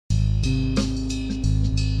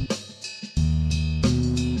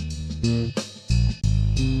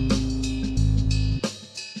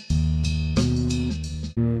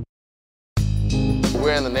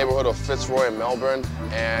of Fitzroy in Melbourne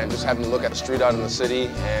and just having a look at the street art in the city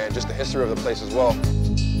and just the history of the place as well.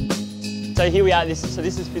 So here we are, this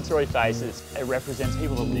is Fitzroy Faces. It represents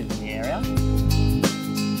people that live in the area.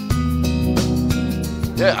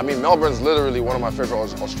 Yeah, I mean, Melbourne's literally one of my favorite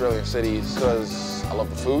Australian cities because I love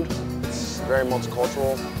the food. It's very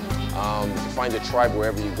multicultural. You can find your tribe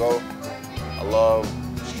wherever you go. I love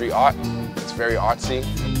street art. It's very artsy.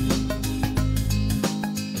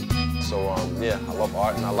 So yeah, I love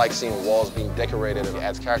art and I like seeing walls being decorated. It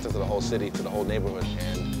adds character to the whole city, to the whole neighborhood.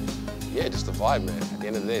 And yeah, just the vibe, man. At the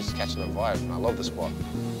end of the day, it's catching a vibe. And I love this spot.